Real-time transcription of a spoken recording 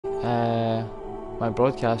Uh, my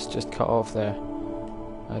broadcast just cut off there.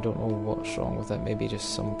 I don't know what's wrong with it. Maybe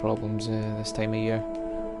just some problems this time of year.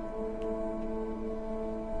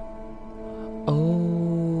 Oh.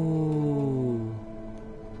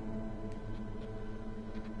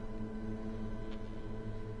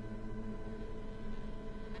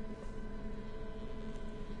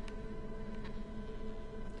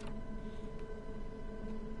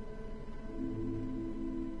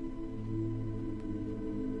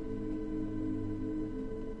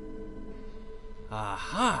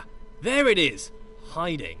 Aha! There it is!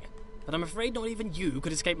 Hiding. But I'm afraid not even you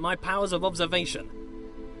could escape my powers of observation.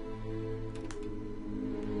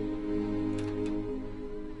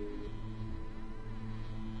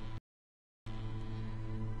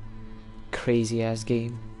 Crazy ass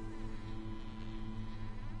game.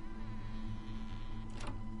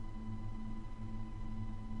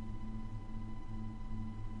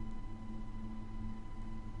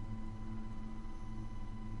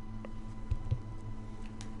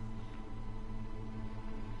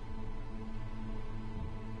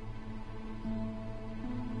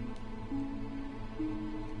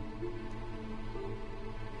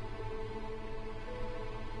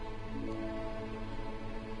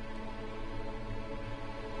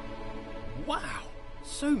 Wow!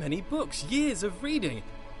 So many books, years of reading!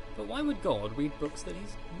 But why would God read books that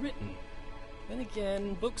he's written? Then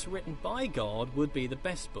again, books written by God would be the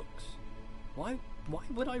best books. Why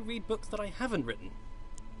would I read books that I haven't written?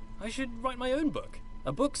 I should write my own book.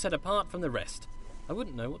 A book set apart from the rest. I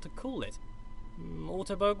wouldn't know what to call it.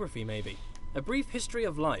 Autobiography, maybe. A brief history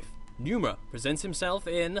of life. Pneuma presents himself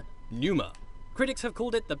in Pneuma. Critics have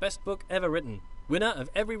called it the best book ever written. Winner of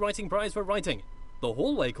every writing prize for writing. The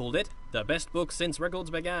Hallway called it the best book since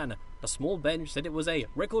records began. A small bench said it was a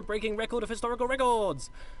record-breaking record of historical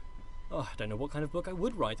records. Oh, I don't know what kind of book I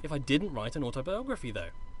would write if I didn't write an autobiography, though.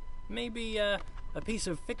 Maybe a piece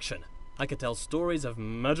of fiction. I could tell stories of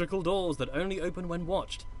magical doors that only open when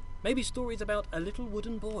watched. Maybe stories about a little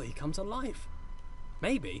wooden boy come to life.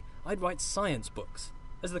 Maybe I'd write science books.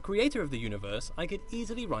 As the creator of the universe, I could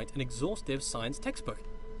easily write an exhaustive science textbook.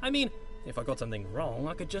 I mean, if I got something wrong,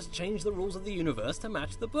 I could just change the rules of the universe to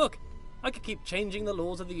match the book. I could keep changing the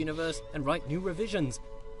laws of the universe and write new revisions.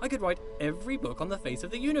 I could write every book on the face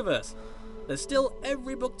of the universe. There's still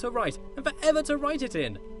every book to write, and forever to write it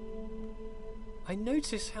in. I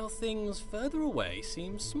notice how things further away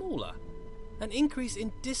seem smaller. An increase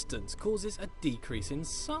in distance causes a decrease in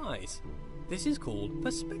size. This is called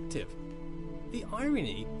perspective. The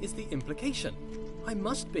irony is the implication. I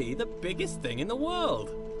must be the biggest thing in the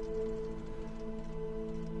world.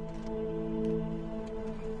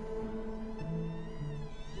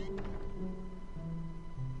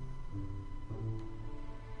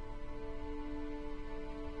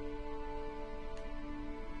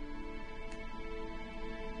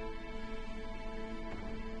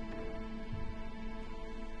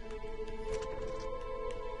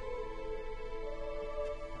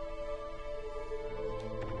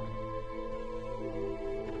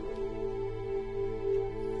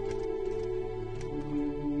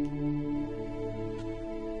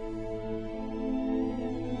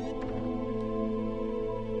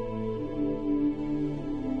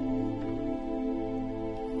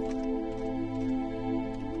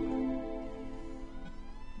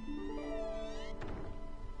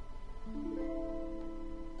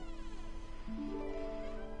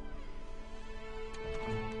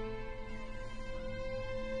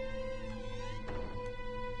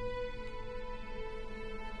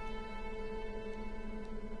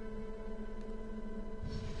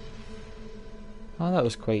 Oh, that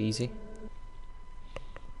was quite easy.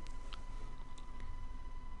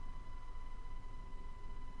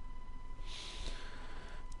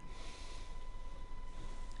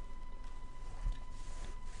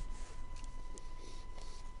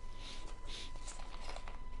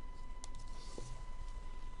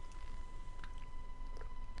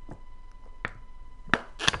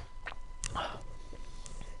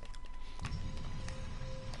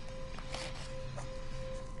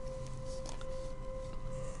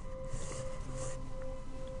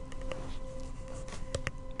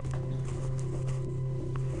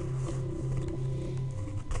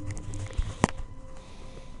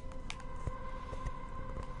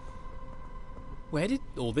 Where did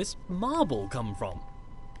all this marble come from?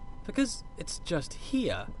 Because it's just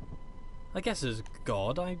here. I guess as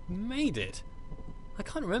God, I made it. I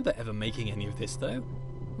can't remember ever making any of this, though.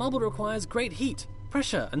 Marble requires great heat,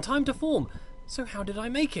 pressure, and time to form, so how did I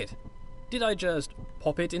make it? Did I just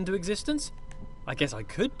pop it into existence? I guess I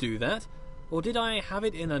could do that. Or did I have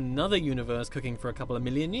it in another universe cooking for a couple of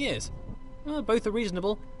million years? Both are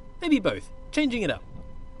reasonable. Maybe both. Changing it up.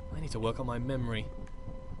 I need to work on my memory.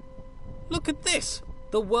 Look at this!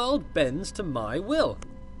 The world bends to my will.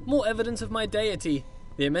 More evidence of my deity.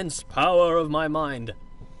 The immense power of my mind.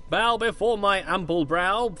 Bow before my ample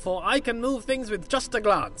brow, for I can move things with just a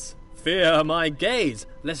glance. Fear my gaze,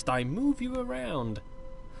 lest I move you around.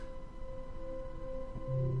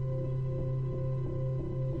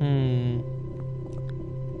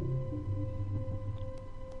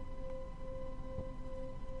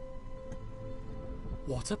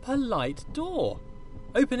 What a polite door.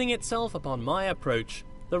 Opening itself upon my approach.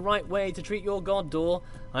 The right way to treat your god, door.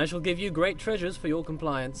 I shall give you great treasures for your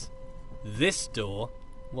compliance. This door?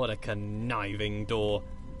 What a conniving door.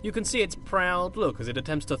 You can see its proud look as it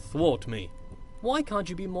attempts to thwart me. Why can't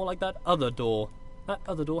you be more like that other door? That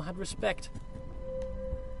other door had respect.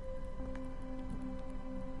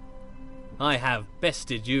 I have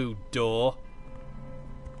bested you, door.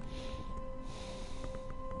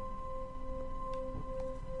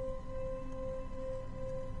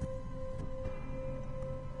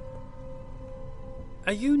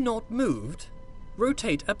 Are you not moved?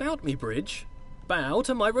 Rotate about me, bridge. Bow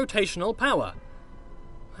to my rotational power.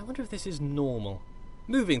 I wonder if this is normal.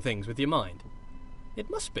 Moving things with your mind. It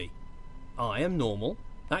must be. I am normal.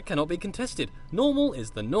 That cannot be contested. Normal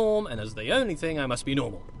is the norm, and as the only thing, I must be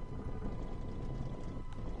normal.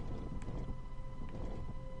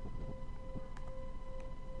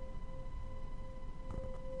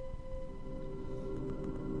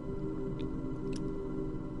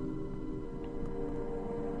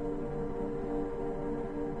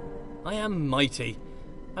 I am mighty.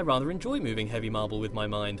 I rather enjoy moving heavy marble with my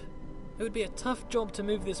mind. It would be a tough job to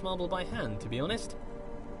move this marble by hand, to be honest.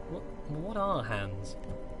 What are hands?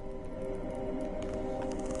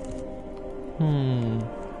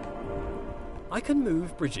 I can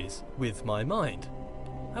move bridges with my mind.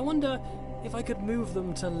 I wonder if I could move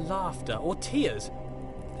them to laughter or tears.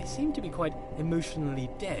 They seem to be quite emotionally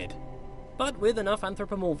dead. But with enough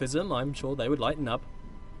anthropomorphism, I'm sure they would lighten up.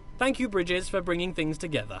 Thank you, bridges, for bringing things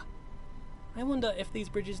together. I wonder if these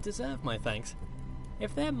bridges deserve my thanks.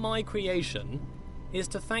 If they're my creation, is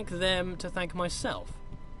to thank them to thank myself?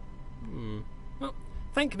 Well,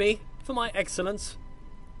 thank me for my excellence.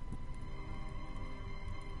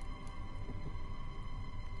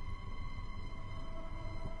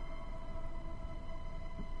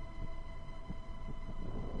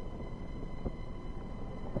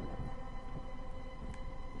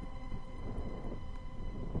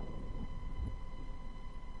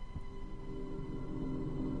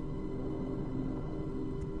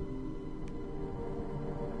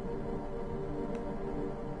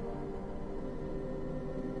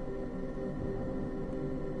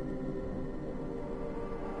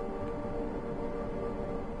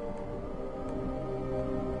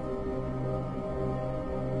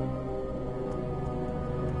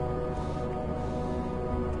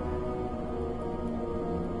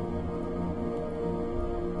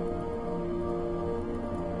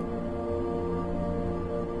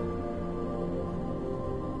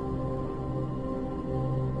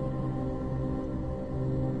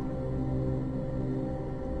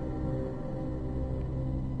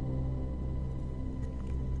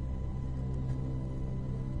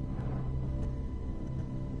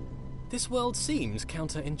 This world seems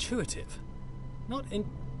counterintuitive. Not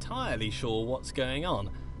entirely sure what's going on.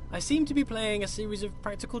 I seem to be playing a series of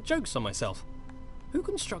practical jokes on myself. Who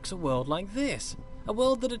constructs a world like this? A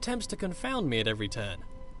world that attempts to confound me at every turn.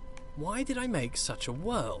 Why did I make such a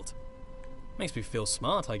world? Makes me feel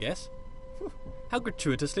smart, I guess. How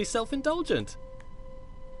gratuitously self-indulgent.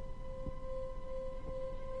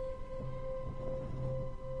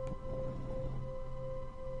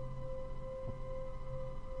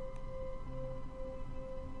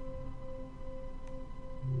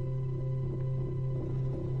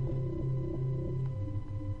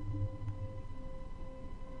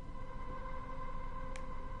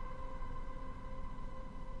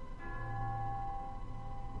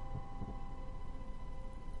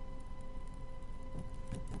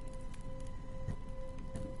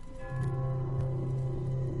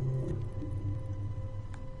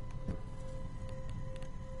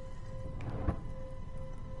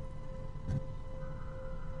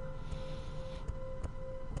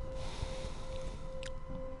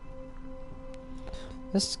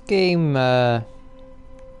 This game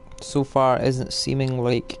so far isn't seeming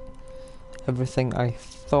like everything I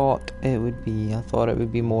thought it would be. I thought it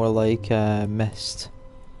would be more like Myst.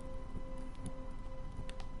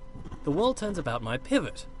 The world turns about my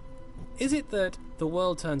pivot. Is it that the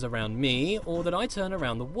world turns around me, or that I turn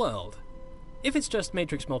around the world? If it's just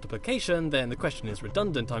matrix multiplication, then the question is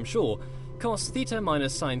redundant, I'm sure. Cos theta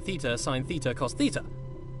minus sine theta cos theta.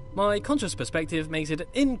 My conscious perspective makes it an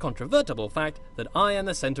incontrovertible fact that I am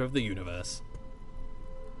the centre of the universe.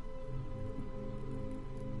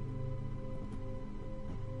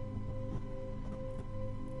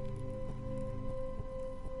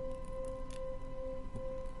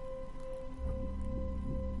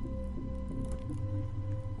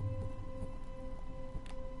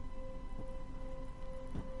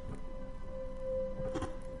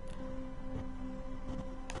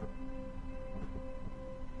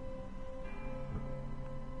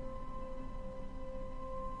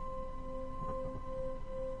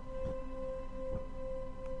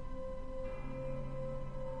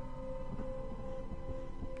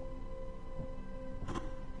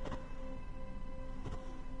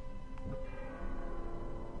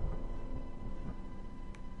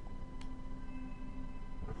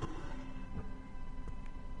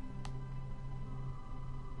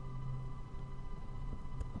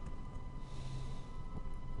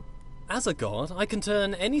 As a god, I can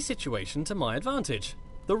turn any situation to my advantage.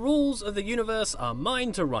 The rules of the universe are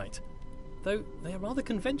mine to write, though they are rather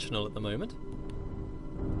conventional at the moment.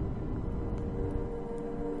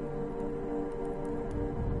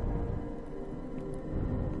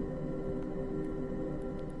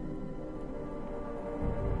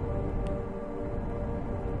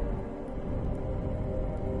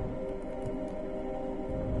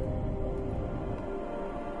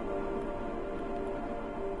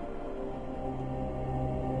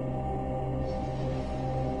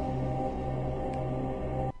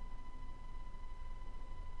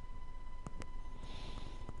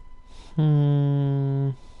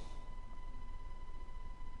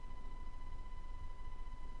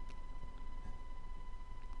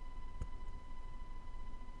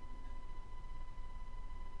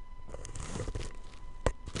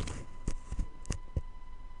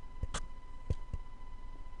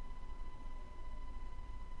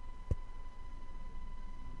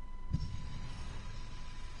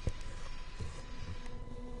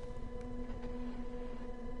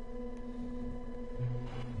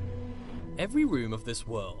 Every room of this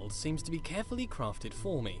world seems to be carefully crafted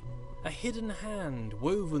for me. A hidden hand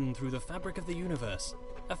woven through the fabric of the universe.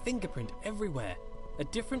 A fingerprint everywhere. A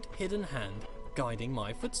different hidden hand guiding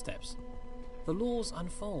my footsteps. The laws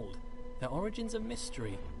unfold. Their origins a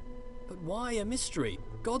mystery. But why a mystery?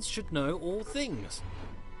 Gods should know all things.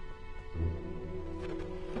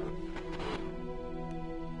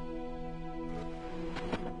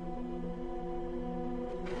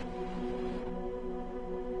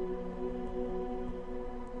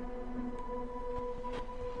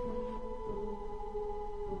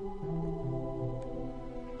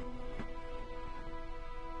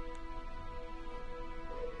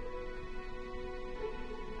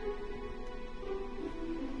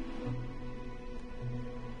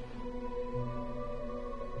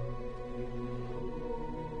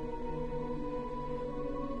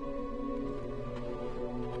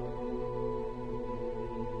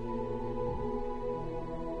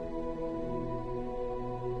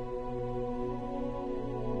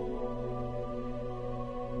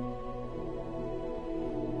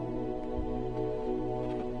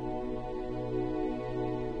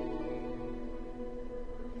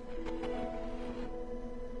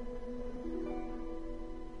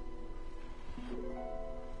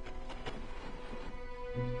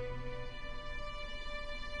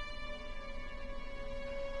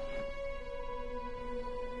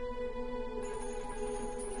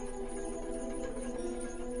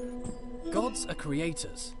 Gods are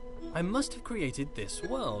creators. I must have created this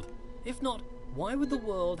world. If not, why would the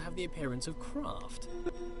world have the appearance of craft?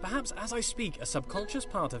 Perhaps as I speak, a subconscious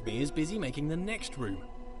part of me is busy making the next room.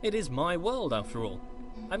 It is my world, after all.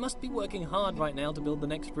 I must be working hard right now to build the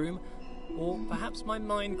next room, or perhaps my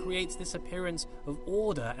mind creates this appearance of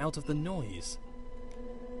order out of the noise.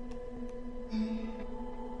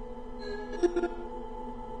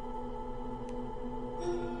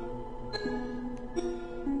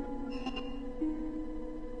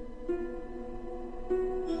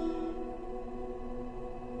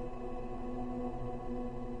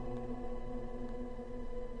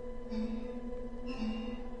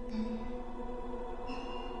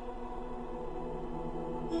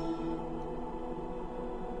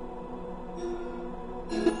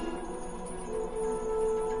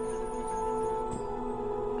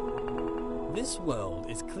 This world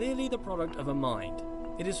is clearly the product of a mind.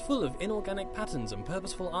 It is full of inorganic patterns and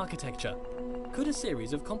purposeful architecture. Could a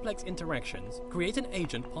series of complex interactions create an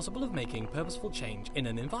agent possible of making purposeful change in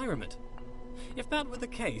an environment? If that were the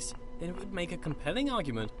case, then it would make a compelling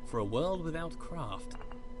argument for a world without craft.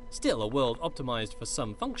 Still a world optimized for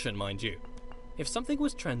some function, mind you. If something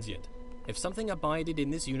was transient, if something abided in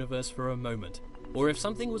this universe for a moment, or if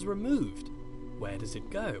something was removed, where does it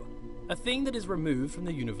go? A thing that is removed from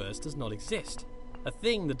the universe does not exist. A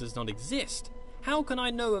thing that does not exist. How can I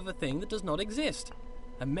know of a thing that does not exist?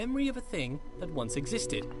 A memory of a thing that once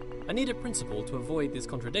existed. I need a principle to avoid this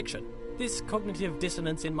contradiction, this cognitive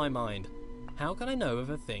dissonance in my mind. How can I know of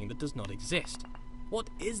a thing that does not exist? What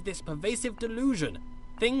is this pervasive delusion?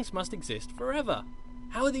 Things must exist forever.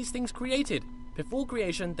 How are these things created? Before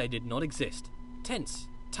creation, they did not exist. Tense.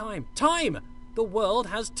 Time. Time! The world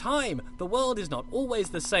has time. The world is not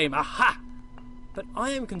always the same. Aha! But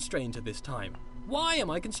I am constrained to this time. Why am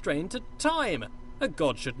I constrained to time? A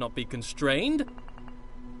god should not be constrained.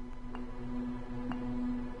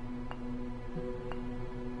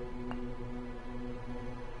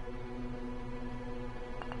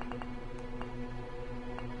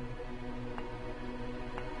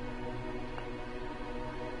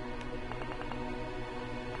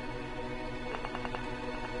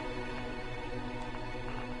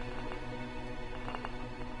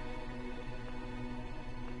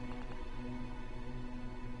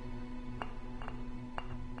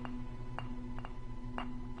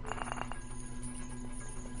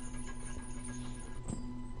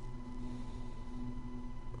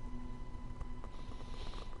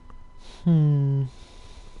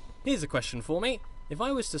 Here's a question for me. If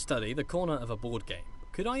I was to study the corner of a board game,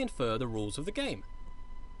 could I infer the rules of the game?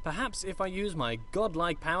 Perhaps if I use my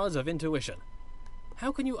godlike powers of intuition.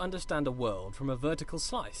 How can you understand a world from a vertical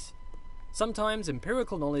slice? Sometimes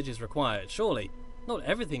empirical knowledge is required, surely. Not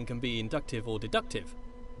everything can be inductive or deductive.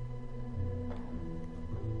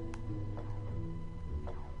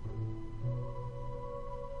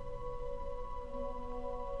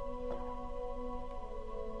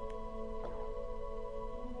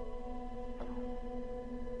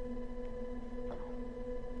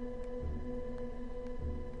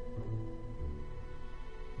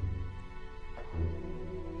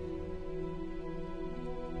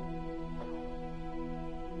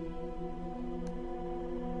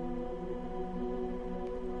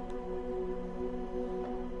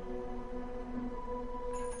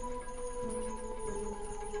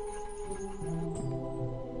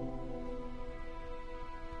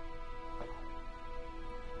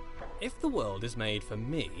 If the world is made for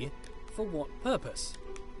me, for what purpose?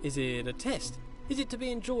 Is it a test? Is it to be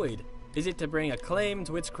enjoyed? Is it to bring acclaim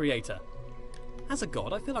to its creator? As a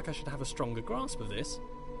god, I feel like I should have a stronger grasp of this.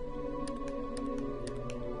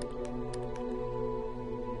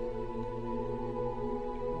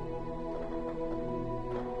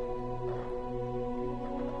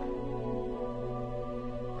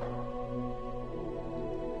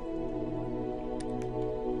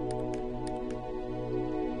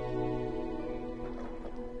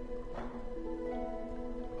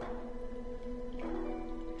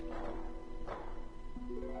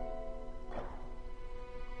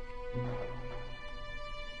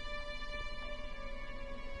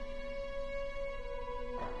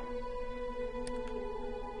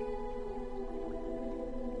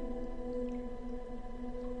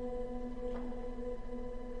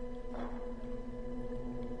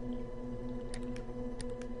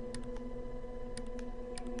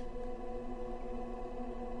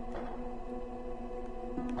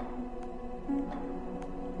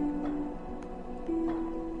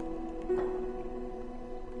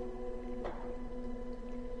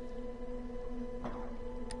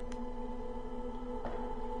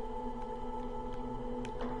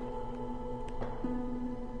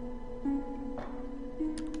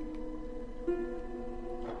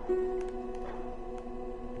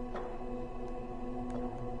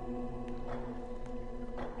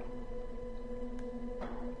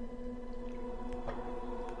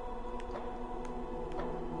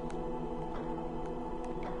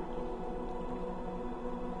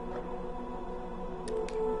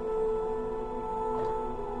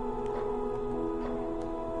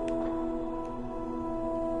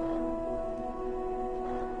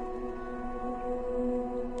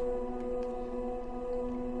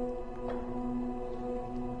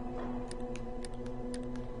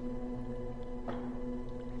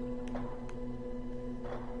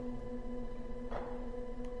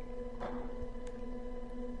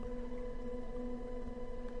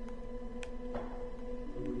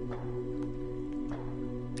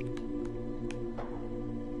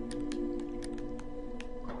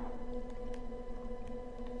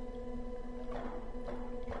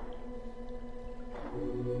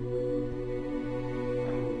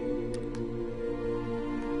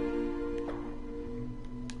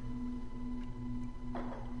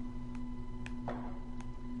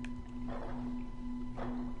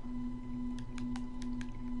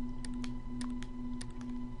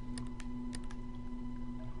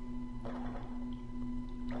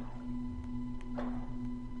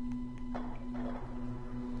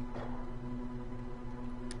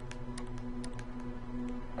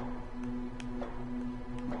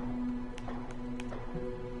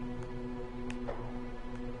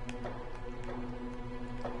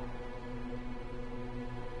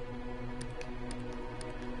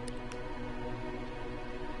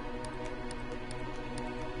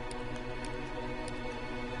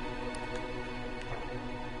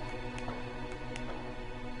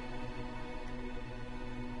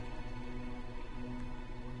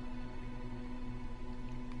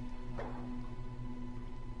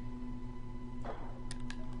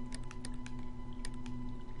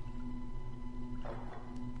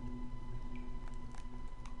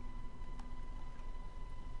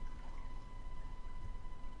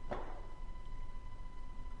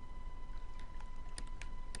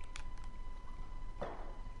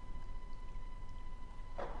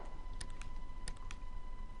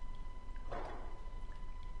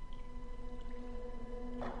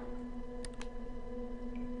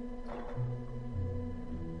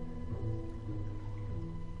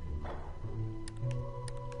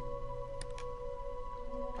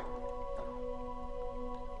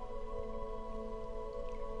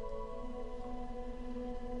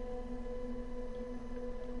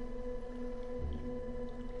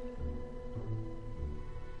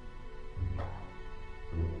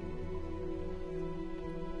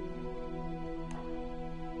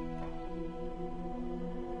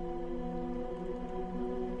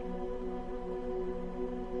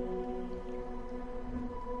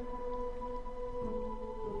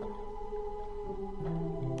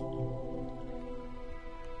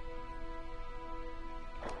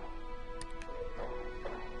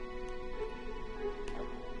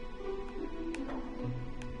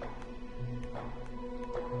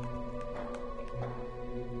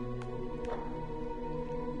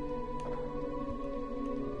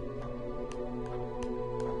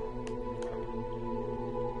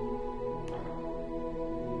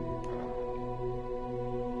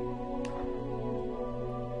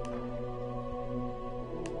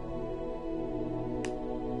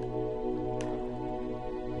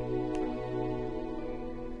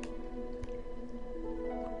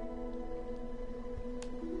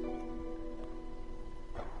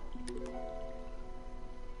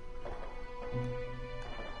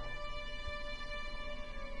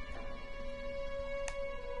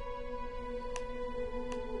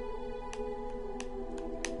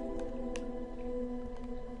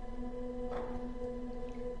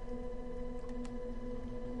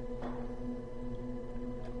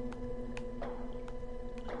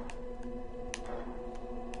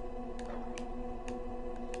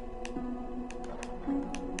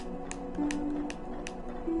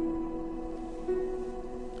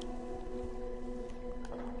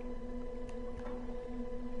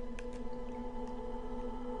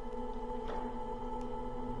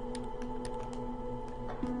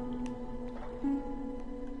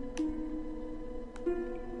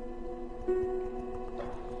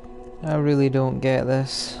 I really don't get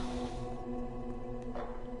this.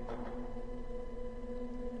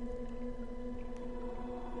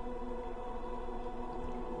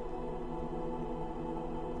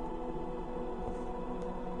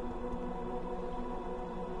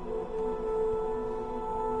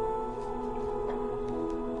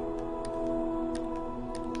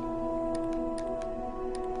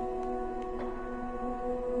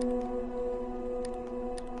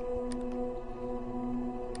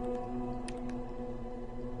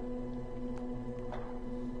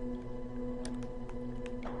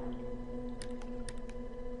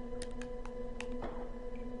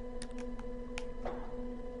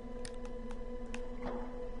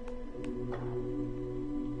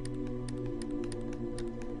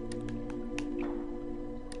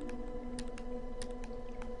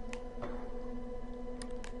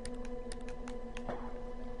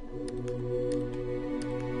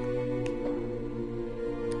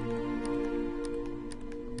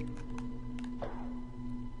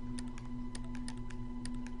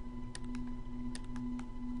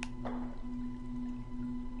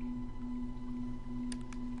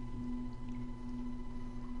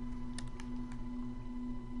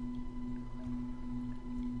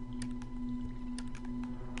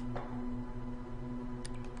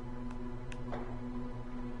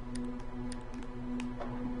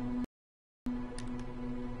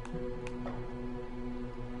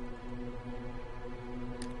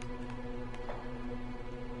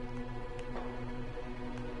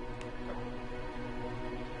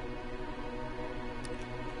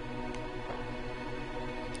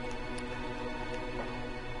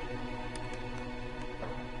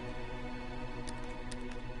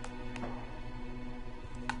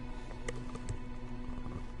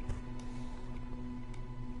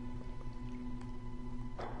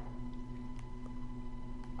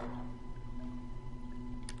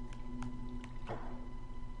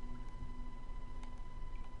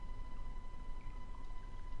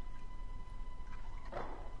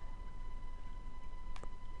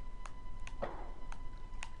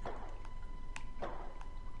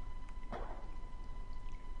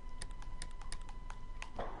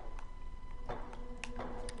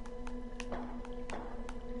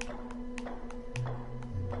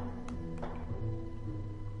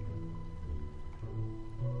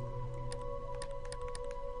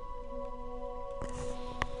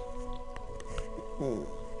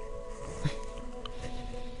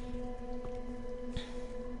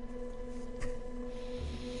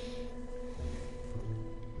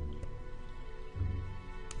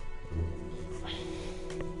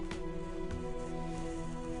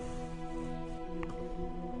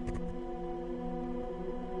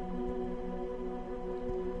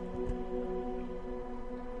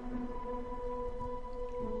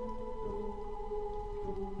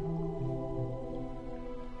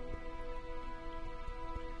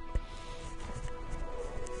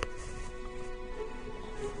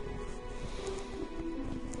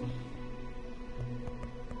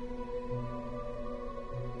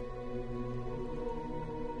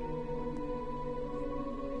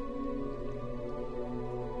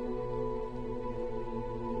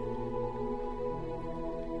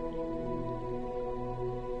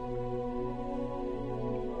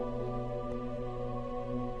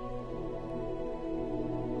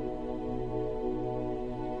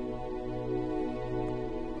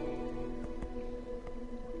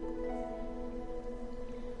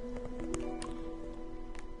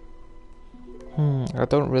 I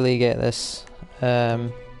don't really get this.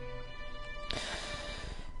 I'm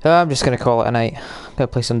just gonna call it a night. I'm gonna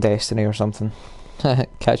play some Destiny or something.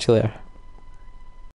 Catch you later.